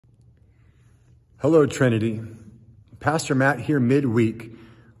Hello, Trinity. Pastor Matt here midweek,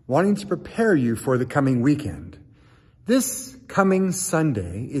 wanting to prepare you for the coming weekend. This coming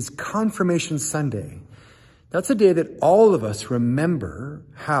Sunday is Confirmation Sunday. That's a day that all of us remember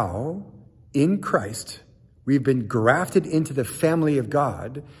how, in Christ, we've been grafted into the family of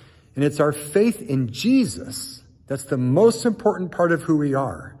God, and it's our faith in Jesus that's the most important part of who we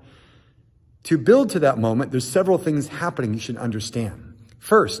are. To build to that moment, there's several things happening you should understand.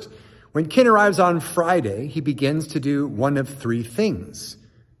 First, when Ken arrives on Friday, he begins to do one of three things.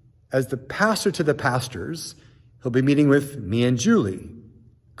 As the pastor to the pastors, he'll be meeting with me and Julie,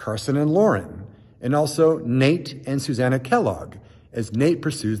 Carson and Lauren, and also Nate and Susanna Kellogg, as Nate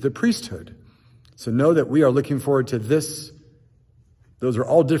pursues the priesthood. So know that we are looking forward to this. Those are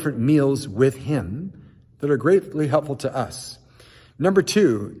all different meals with him that are greatly helpful to us. Number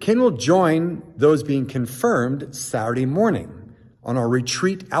two, Ken will join those being confirmed Saturday morning on our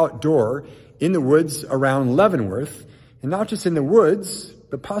retreat outdoor in the woods around Leavenworth, and not just in the woods,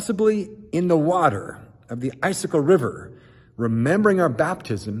 but possibly in the water of the Icicle River, remembering our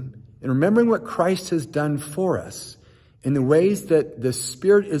baptism and remembering what Christ has done for us in the ways that the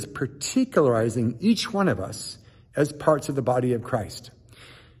Spirit is particularizing each one of us as parts of the body of Christ.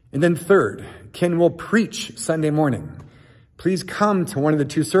 And then third, Ken will preach Sunday morning. Please come to one of the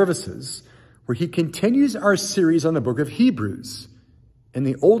two services where he continues our series on the book of Hebrews and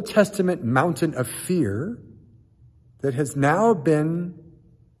the Old Testament mountain of fear that has now been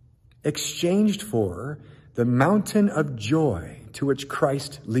exchanged for the mountain of joy to which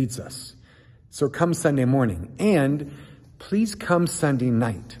Christ leads us. So come Sunday morning, and please come Sunday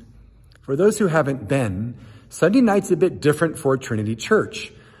night. For those who haven't been, Sunday night's a bit different for Trinity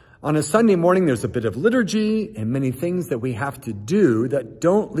Church. On a Sunday morning, there's a bit of liturgy and many things that we have to do that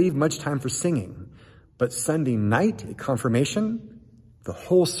don't leave much time for singing. But Sunday night at confirmation, the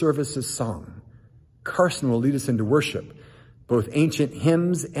whole service is song. Carson will lead us into worship, both ancient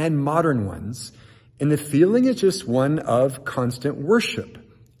hymns and modern ones. And the feeling is just one of constant worship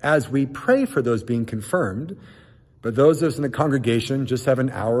as we pray for those being confirmed. But those of us in the congregation just have an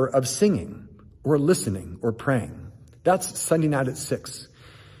hour of singing or listening or praying. That's Sunday night at 6.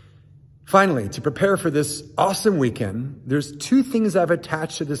 Finally, to prepare for this awesome weekend, there's two things I've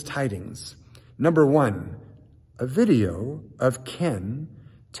attached to this tidings. Number one, a video of Ken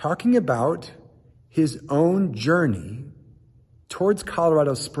talking about his own journey towards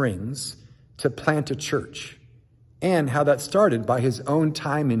Colorado Springs to plant a church, and how that started by his own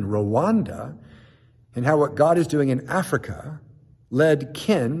time in Rwanda, and how what God is doing in Africa led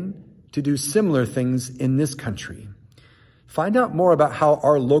Ken to do similar things in this country. Find out more about how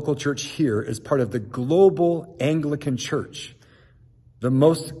our local church here is part of the global Anglican Church, the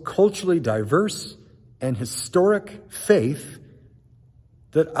most culturally diverse and historic faith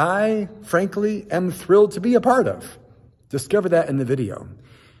that I, frankly, am thrilled to be a part of. Discover that in the video.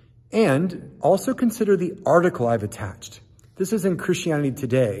 And also consider the article I've attached. This is in Christianity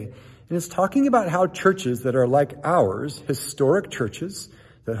Today, and it's talking about how churches that are like ours, historic churches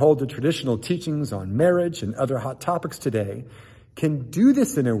that hold the traditional teachings on marriage and other hot topics today, can do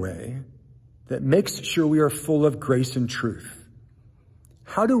this in a way that makes sure we are full of grace and truth.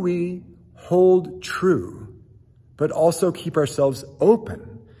 How do we hold true, but also keep ourselves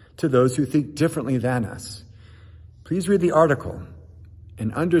open to those who think differently than us? Please read the article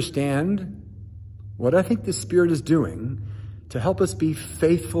and understand what I think the Spirit is doing to help us be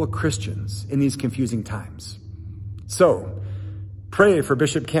faithful Christians in these confusing times. So, pray for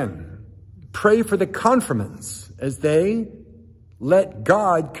Bishop Ken. Pray for the confirmants as they let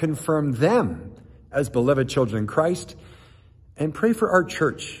God confirm them as beloved children in Christ. And pray for our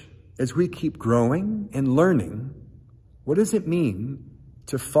church as we keep growing and learning, what does it mean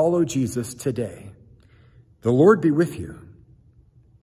to follow Jesus today? The Lord be with you.